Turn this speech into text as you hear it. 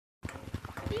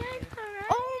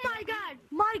Oh my god,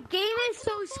 my game is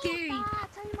so scary.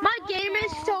 My game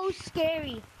is so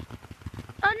scary.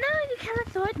 Oh no, you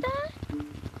can't sort that?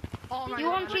 Oh my You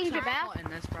god, wanna change your back? hot in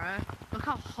this, bro. Look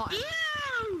how hot.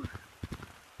 Ew!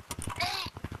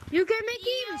 You can make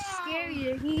it even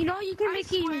scarier. You know you can I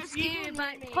make it even swear if you scarier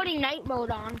by do me. putting night mode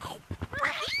on.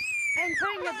 And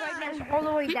putting the brightness all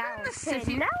the way People down. in the Okay,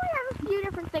 city- now I have a few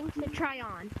different things to try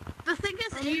on. The thing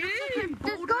is, you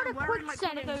Just go to quick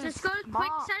settings. Just go to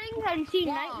quick settings and see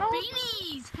night mode.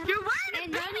 beanies. You're wearing a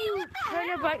And then beanie. you What the turn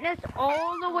the hell? brightness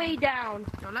all the way down.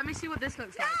 Yo, let me see what this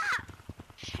looks like.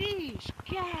 Sheesh,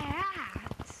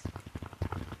 cats.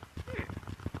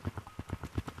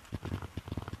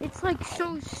 It's like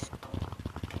so.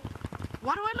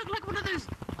 Why do I look like one of those?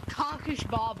 Turkish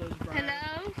barbers, bro.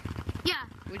 Hello? Yeah.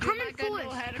 Would you Come in like a fullest.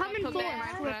 little haircut Come in today, fullest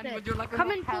my with friend? it. Would you like a Come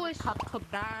little in fullest. haircut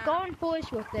today? Go on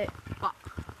fullest with it. Fuck.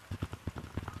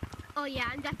 Oh yeah,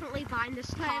 I'm definitely buying this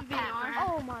top hat.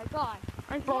 Oh my god.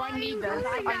 I'm Bro, I need this. doing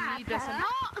I need this.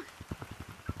 No.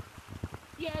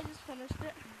 Yeah, I just finished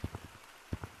it.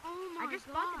 Oh my I just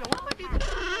god. bought it. What would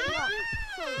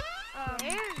you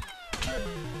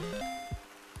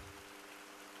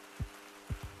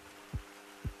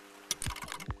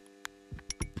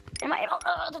Am I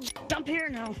able to jump here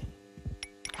now?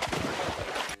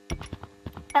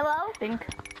 Hello? Think.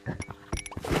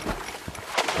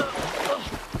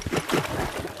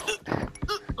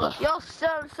 You're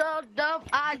so dumb.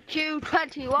 IQ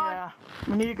 21. Yeah,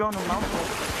 we need to go on the mountain.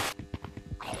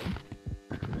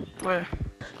 Where?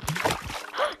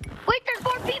 Wait, there's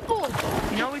more people.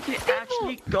 You know we can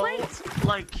actually go,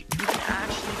 like, you can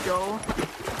actually go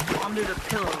under the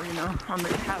pillow, you know, on the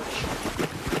couch.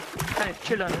 Kind of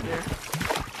chill under there.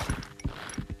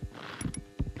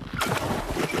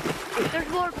 There's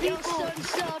more people.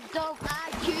 So dumb.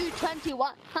 IQ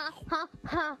 21. Ha ha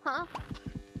ha ha.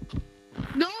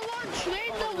 No one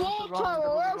train the water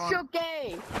or else you're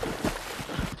gay.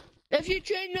 If you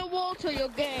train the water, you're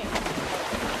gay.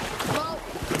 Well,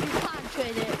 you can't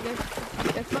train it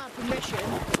with my permission.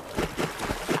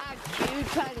 IQ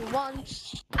 21.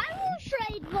 I will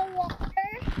trade the water.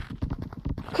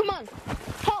 Come on,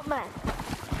 help me.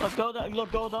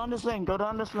 Look, go down this lane,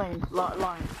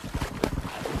 line.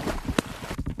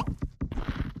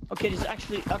 Okay, this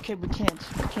actually, okay, we can't.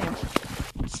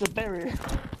 It's a barrier.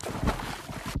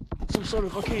 Some sort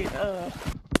of, okay,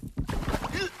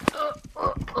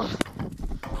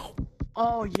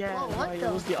 oh yeah, Whoa, what right, the-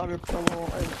 it was the other pillow.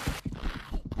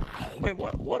 Wait,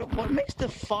 what makes the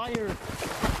fire?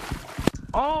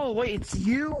 Oh, wait, it's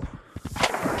you?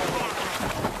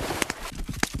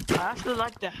 I actually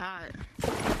like the hat.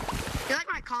 You like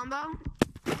my combo?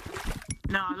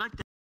 No, I like